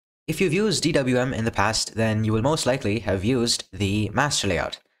If you've used DWM in the past, then you will most likely have used the master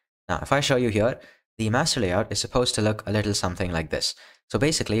layout. Now, if I show you here, the master layout is supposed to look a little something like this. So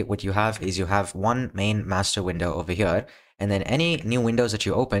basically what you have is you have one main master window over here, and then any new windows that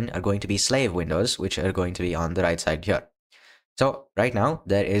you open are going to be slave windows, which are going to be on the right side here. So right now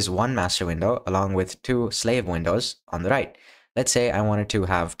there is one master window along with two slave windows on the right. Let's say I wanted to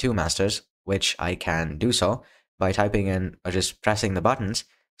have two masters, which I can do so by typing in or just pressing the buttons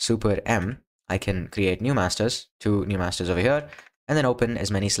super M. I can create new masters, two new masters over here, and then open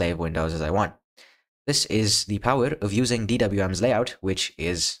as many slave windows as I want. This is the power of using DWM's layout, which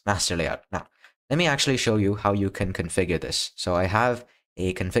is master layout. Now, let me actually show you how you can configure this. So I have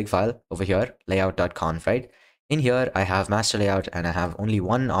a config file over here, layout.conf, right? In here, I have master layout and I have only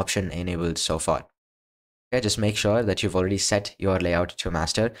one option enabled so far. Okay, just make sure that you've already set your layout to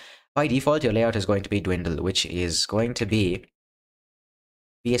master. By default, your layout is going to be dwindle, which is going to be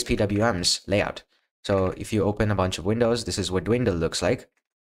BSPWM's layout. So if you open a bunch of windows, this is what dwindle looks like.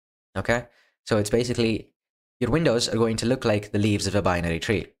 Okay, so it's basically your windows are going to look like the leaves of a binary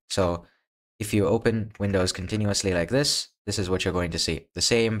tree. So if you open windows continuously like this is what you're going to see. The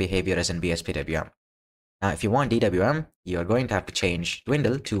same behavior as in BSPWM. Now, if you want DWM, you're going to have to change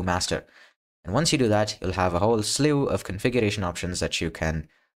dwindle to master. And once you do that, you'll have a whole slew of configuration options that you can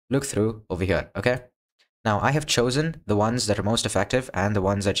look through over here, okay? Now, I have chosen the ones that are most effective and the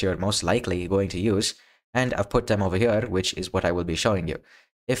ones that you're most likely going to use, and I've put them over here, which is what I will be showing you.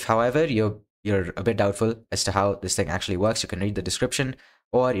 If, however, you're a bit doubtful as to how this thing actually works, you can read the description,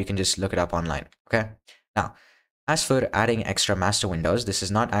 or you can just look it up online, okay? Now, as for adding extra master windows, this is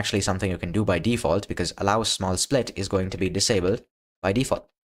not actually something you can do by default because allow small split is going to be disabled by default.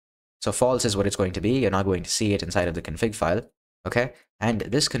 So false is what it's going to be. You're not going to see it inside of the config file. Okay. And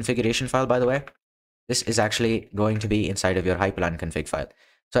this configuration file, by the way, this is actually going to be inside of your Hyprland config file.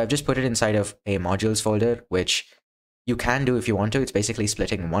 So I've just put it inside of a modules folder, which you can do if you want to. It's basically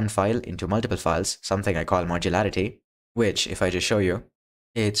splitting one file into multiple files, something I call modularity, which if I just show you,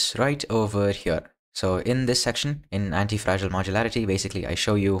 it's right over here. So in this section, in anti-fragile modularity, basically I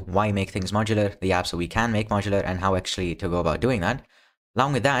show you why make things modular, the apps that we can make modular, and how actually to go about doing that.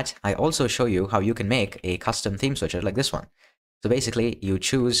 Along with that, I also show you how you can make a custom theme switcher like this one. So basically, you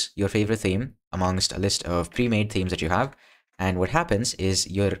choose your favorite theme amongst a list of pre-made themes that you have, and what happens is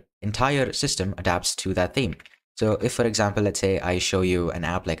your entire system adapts to that theme. So if, for example, let's say I show you an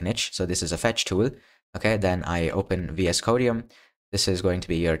app like Niche, so this is a fetch tool, okay, then I open VS Codium. This is going to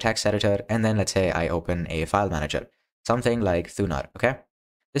be your text editor, and then let's say I open a file manager, something like Thunar, okay?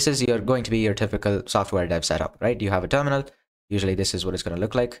 This is going to be your typical software dev setup, right? You have a terminal. Usually this is what it's going to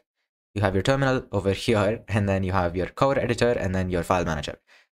look like. You have your terminal over here, and then you have your code editor, and then your file manager.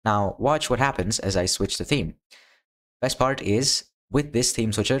 Now watch what happens as I switch the theme. Best part is, with this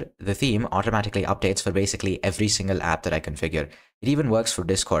theme switcher, the theme automatically updates for basically every single app that I configure. It even works for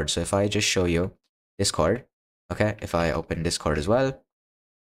Discord. So if I just show you Discord, okay, if I open Discord as well,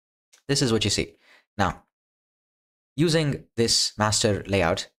 this is what you see. Now, using this master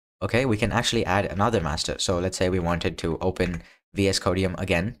layout, okay, we can actually add another master. So let's say we wanted to open VS Codium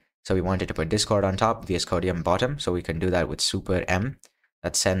again. So we wanted to put Discord on top, VS Codium bottom. So we can do that with super M.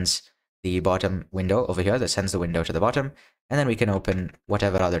 That sends the bottom window over here, that sends the window to the bottom. And then we can open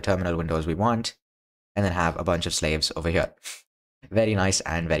whatever other terminal windows we want, and then have a bunch of slaves over here. Very nice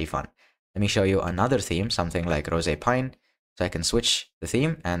and very fun. Let me show you another theme, something like Rose Pine. So I can switch the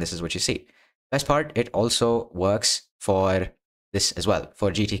theme, and this is what you see. Best part, it also works for this as well, for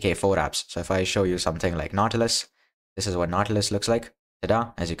GTK4 apps. So if I show you something like Nautilus, this is what Nautilus looks like.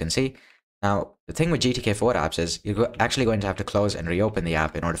 Ta-da, as you can see. Now, the thing with GTK4 apps is you're actually going to have to close and reopen the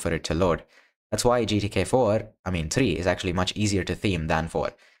app in order for it to load. That's why GTK 3 is actually much easier to theme than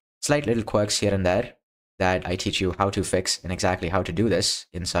 4. Slight little quirks here and there that I teach you how to fix and exactly how to do this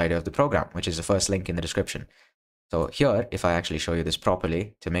inside of the program, which is the first link in the description. So here, if I actually show you this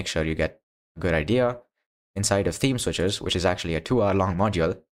properly to make sure you get a good idea, inside of theme switchers, which is actually a 2-hour long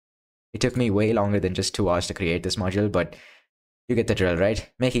module, it took me way longer than just 2 hours to create this module, but you get the drill,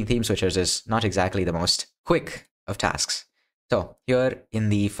 right? Making theme switchers is not exactly the most quick of tasks. So here in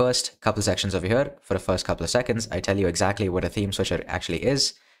the first couple sections over here, for the first couple of seconds, I tell you exactly what a theme switcher actually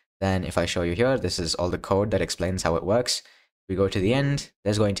is. Then if I show you here, this is all the code that explains how it works. We go to the end,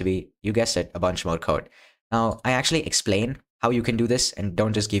 there's going to be, you guessed it, a bunch more code. Now, I actually explain how you can do this and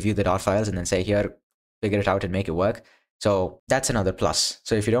don't just give you the dot files and then say, here, figure it out and make it work. So that's another plus.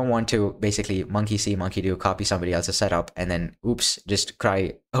 So if you don't want to basically monkey see, monkey do, copy somebody else's setup and then, oops, just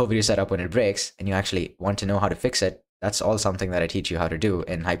cry over your setup when it breaks, and you actually want to know how to fix it, that's all something that I teach you how to do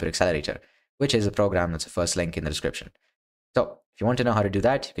in Hyper Accelerator, which is a program that's the first link in the description. So If you want to know how to do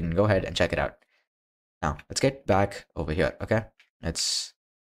that, you can go ahead and check it out. Now, let's get back over here, okay? Let's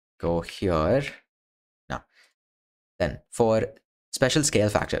go here. Now, then for special scale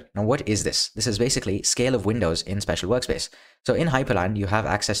factor. Now, what is this? This is basically scale of windows in special workspace. So in Hyprland, you have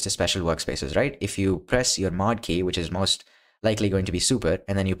access to special workspaces, right? If you press your mod key, which is most likely going to be super,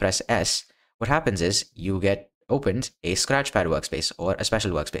 and then you press S, what happens is you get opened a scratchpad workspace or a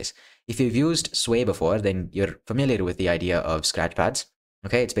special workspace. If you've used Sway before, then you're familiar with the idea of scratchpads.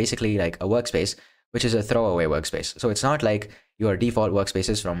 Okay, it's basically like a workspace, which is a throwaway workspace. So it's not like your default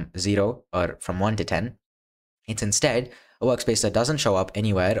workspaces from 0 or from 1 to 10. It's instead a workspace that doesn't show up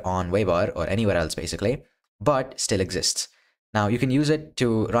anywhere on Waybar or anywhere else basically, but still exists. Now you can use it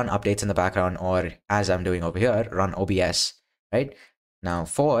to run updates in the background, or as I'm doing over here, run OBS, right? Now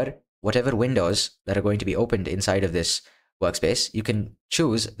for whatever windows that are going to be opened inside of this workspace, you can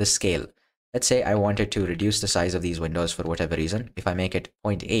choose the scale. Let's say I wanted to reduce the size of these windows for whatever reason. If I make it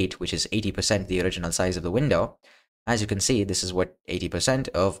 0.8, which is 80% the original size of the window, as you can see, this is what 80%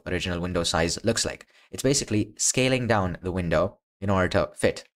 of original window size looks like. It's basically scaling down the window in order to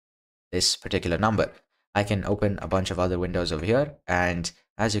fit this particular number. I can open a bunch of other windows over here, and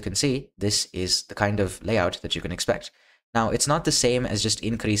as you can see, this is the kind of layout that you can expect. Now, it's not the same as just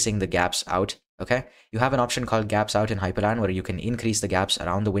increasing the gaps out, okay? You have an option called gaps out in Hyprland where you can increase the gaps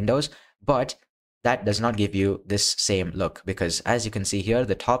around the windows, but that does not give you this same look, because as you can see here,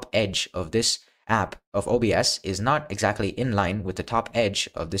 the top edge of this app of OBS is not exactly in line with the top edge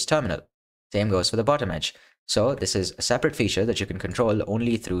of this terminal. Same goes for the bottom edge. So this is a separate feature that you can control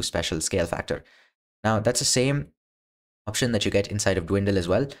only through special scale factor. Now that's the same option that you get inside of Dwindle as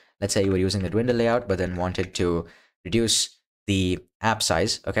well. Let's say you were using the Dwindle layout, but then wanted to reduce the app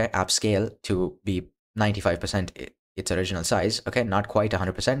size, okay, app scale to be 95% its original size, okay, not quite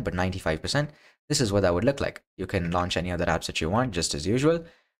 100%, but 95%. This is what that would look like. You can launch any other apps that you want, just as usual,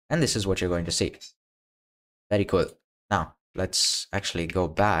 and this is what you're going to see. Very cool. Now, let's actually go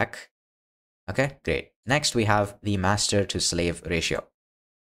back. Okay, great. Next, we have the master to slave ratio.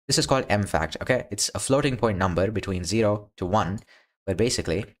 This is called mfact, okay? It's a floating point number between 0 to 1, but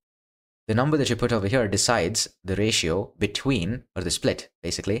basically, the number that you put over here decides the ratio between, or the split,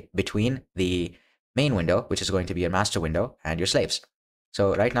 basically, between the main window, which is going to be your master window, and your slaves.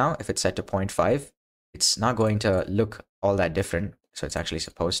 So right now, if it's set to 0.5, it's not going to look all that different. So it's actually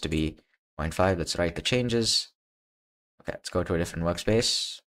supposed to be 0.5. Let's write the changes. Okay, let's go to a different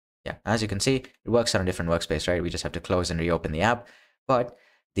workspace. Yeah, as you can see, it works on a different workspace, right? We just have to close and reopen the app. But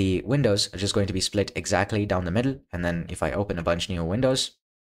the windows are just going to be split exactly down the middle. And then if I open a bunch of new windows,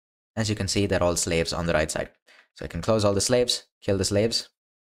 as you can see, they're all slaves on the right side. So I can close all the slaves, kill the slaves.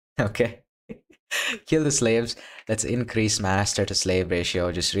 Okay. Kill the slaves. Let's increase master to slave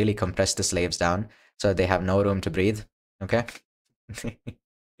ratio. Just really compress the slaves down so they have no room to breathe. Okay.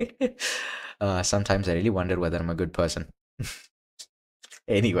 Sometimes I really wonder whether I'm a good person.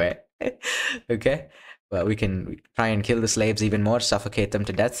 Anyway, okay. Well, we can try and kill the slaves even more, suffocate them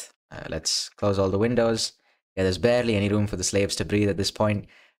to death. Let's close all the windows. Yeah, there's barely any room for the slaves to breathe at this point.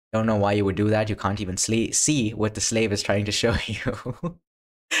 Don't know why you would do that. You can't even see what the slave is trying to show you.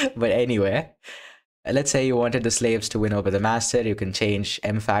 But anyway, let's say you wanted the slaves to win over the master. You can change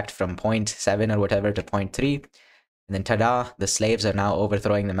mfact from 0.7 or whatever to 0.3. And then tada, the slaves are now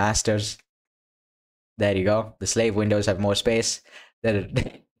overthrowing the masters. There you go. The slave windows have more space. They're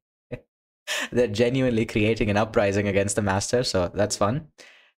genuinely creating an uprising against the master, so that's fun.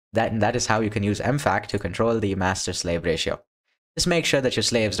 That is how you can use mfact to control the master-slave ratio. Just make sure that your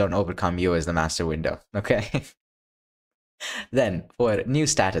slaves don't overcome you as the master window, okay? Then, for new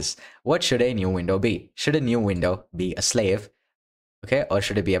status, what should a new window be? Should a new window be a slave, okay, or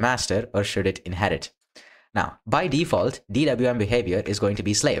should it be a master, or should it inherit? Now, by default, DWM behavior is going to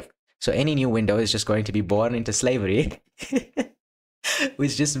be slave. So any new window is just going to be born into slavery,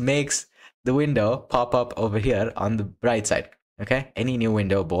 which just makes the window pop up over here on the right side, okay? Any new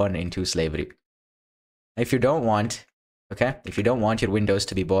window born into slavery. If you don't want, okay, if you don't want your windows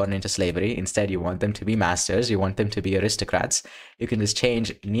to be born into slavery, instead you want them to be masters, you want them to be aristocrats, you can just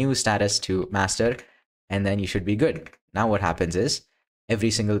change new status to master, and then you should be good. Now what happens is, every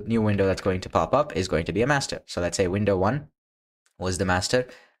single new window that's going to pop up is going to be a master. So let's say window 1 was the master.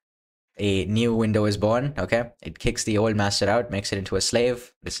 A new window is born, okay? It kicks the old master out, makes it into a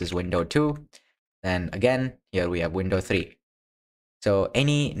slave. This is window 2. Then again, here we have window 3. So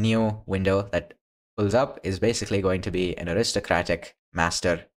any new window that pulls up is basically going to be an aristocratic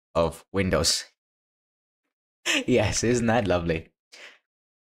master of windows. Yes, isn't that lovely?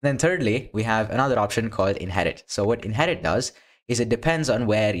 Then thirdly, we have another option called inherit. So what inherit does is it depends on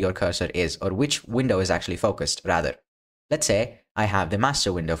where your cursor is, or which window is actually focused, rather. Let's say I have the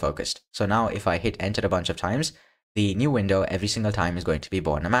master window focused. So now if I hit enter a bunch of times, the new window every single time is going to be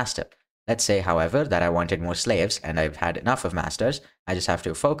born a master. Let's say, however, that I wanted more slaves and I've had enough of masters. I just have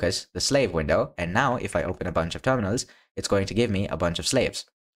to focus the slave window. And now if I open a bunch of terminals, it's going to give me a bunch of slaves.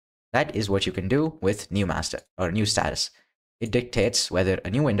 That is what you can do with new master or new status. It dictates whether a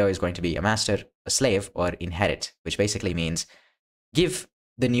new window is going to be a master, a slave, or inherit, which basically means give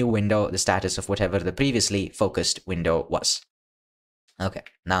the new window the status of whatever the previously focused window was. Okay,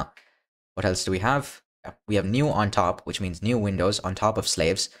 now what else do we have? We have new on top, which means new windows on top of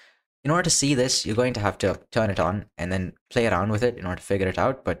slaves. In order to see this, you're going to have to turn it on and then play around with it in order to figure it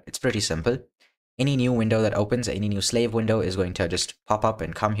out, but it's pretty simple. Any new window that opens, any new slave window is going to just pop up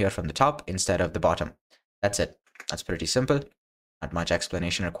and come here from the top instead of the bottom. That's it. That's pretty simple. Not much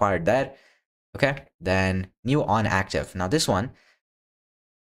explanation required there. Okay, then new on active. Now this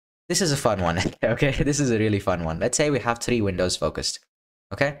is a fun one. Okay, this is a really fun one. Let's say we have 3 windows focused.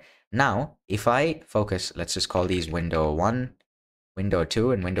 Okay, now if I focus, let's just call these window 1, window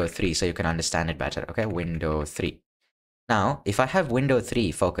 2, and window 3 so you can understand it better. Okay, window 3. Now, if I have window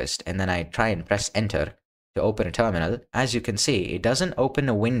 3 focused and then I try and press enter to open a terminal, as you can see, it doesn't open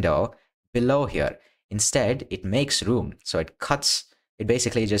a window below here. Instead, it makes room. So it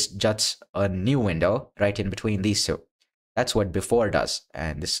basically just juts a new window right in between these two. That's what before does.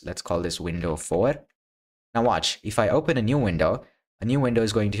 And this, let's call this window 4. Now watch, if I open a new window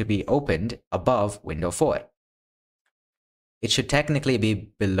is going to be opened above window 4. It should technically be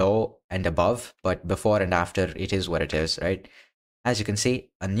below and above, but before and after, it is what it is, right? As you can see,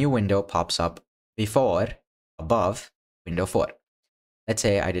 a new window pops up before, above, window 4. Let's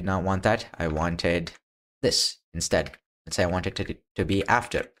say I did not want that. I wanted this instead. Let's say I wanted it to be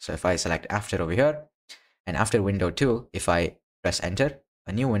after. So if I select after over here, and after window 2, if I press enter,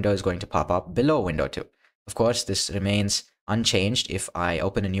 a new window is going to pop up below window 2. Of course, this remains unchanged if I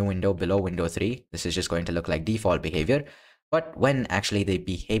open a new window below window 3. This is just going to look like default behavior. But when actually the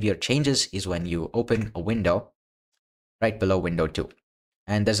behavior changes is when you open a window right below window 2.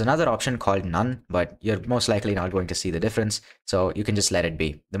 And there's another option called none, but you're most likely not going to see the difference, so you can just let it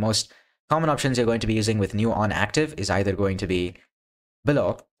be. The most common options you're going to be using with new on active is either going to be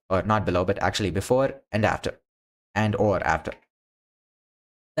below, or not below, but actually before and after, and or after.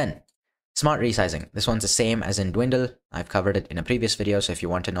 Then, smart resizing. This one's the same as in dwindle. I've covered it in a previous video, so if you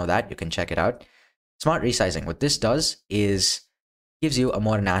want to know that, you can check it out. Smart resizing, what this does is gives you a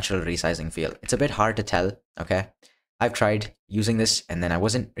more natural resizing feel. It's a bit hard to tell, okay? I've tried using this and then I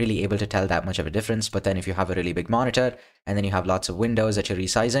wasn't really able to tell that much of a difference, but then if you have a really big monitor and then you have lots of windows that you're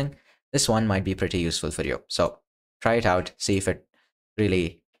resizing, this one might be pretty useful for you. So try it out, see if it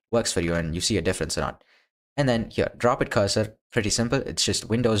really works for you and you see a difference or not. And then here, drop it cursor, pretty simple. It's just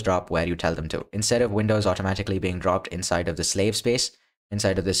windows drop where you tell them to. Instead of windows automatically being dropped inside of the slave space,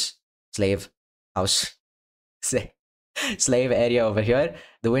 inside of this slave house, slave area over here,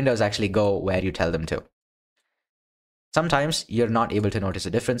 the windows actually go where you tell them to. Sometimes you're not able to notice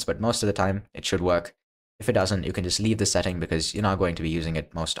a difference, but most of the time it should work. If it doesn't, you can just leave the setting because you're not going to be using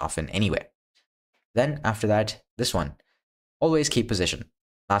it most often anyway. Then after that, this one, always keep position.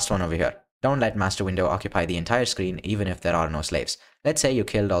 Last one over here. Don't let master window occupy the entire screen even if there are no slaves. Let's say you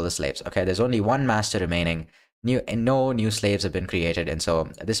killed all the slaves. Okay, there's only one master remaining. No new slaves have been created, and so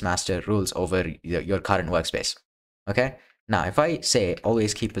this master rules over your current workspace. Okay, now if I say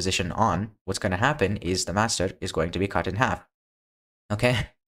always keep position on, what's going to happen is the master is going to be cut in half. Okay,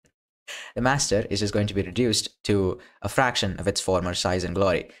 the master is just going to be reduced to a fraction of its former size and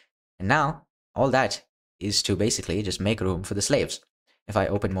glory. And now all that is to basically just make room for the slaves. If I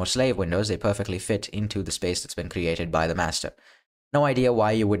open more slave windows, they perfectly fit into the space that's been created by the master. No idea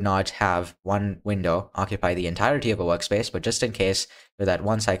why you would not have one window occupy the entirety of a workspace, but just in case you're that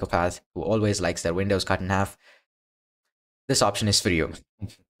one psychopath who always likes their windows cut in half, this option is for you,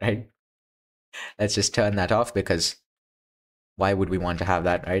 right? Let's just turn that off because why would we want to have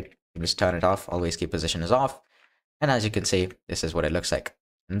that, right? You just turn it off, always keep position is off. And as you can see, this is what it looks like.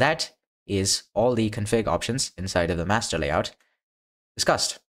 And that is all the config options inside of the master layout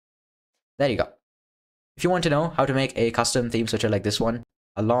discussed. There you go. If you want to know how to make a custom theme switcher like this one,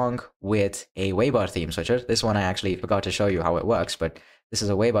 along with a waybar theme switcher, this one I actually forgot to show you how it works, but this is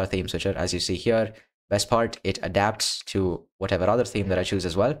a waybar theme switcher. As you see here, best part, it adapts to whatever other theme that I choose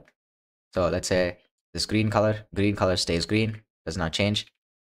as well. So let's say this green color stays green, does not change.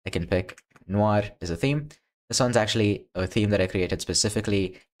 I can pick noir as a theme. This one's actually a theme that I created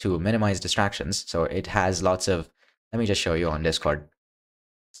specifically to minimize distractions. So it has lots of, let me just show you on Discord.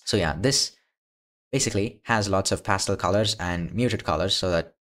 So yeah, this basically has lots of pastel colors and muted colors so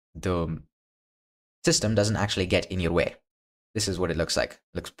that the system doesn't actually get in your way. this is what it looks like.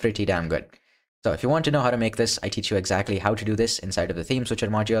 It looks pretty damn good. So if you want to know how to make this, I teach you exactly how to do this inside of the theme switcher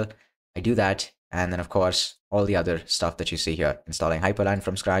module. I do that, and then of course, all the other stuff that you see here, installing Hyprland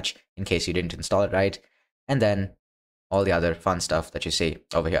from scratch in case you didn't install it right, and then all the other fun stuff that you see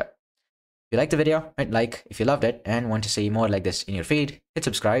over here. If you liked the video, hit like. If you loved it and want to see more like this in your feed, hit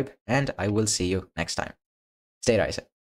subscribe, and I will see you next time. Stay rising.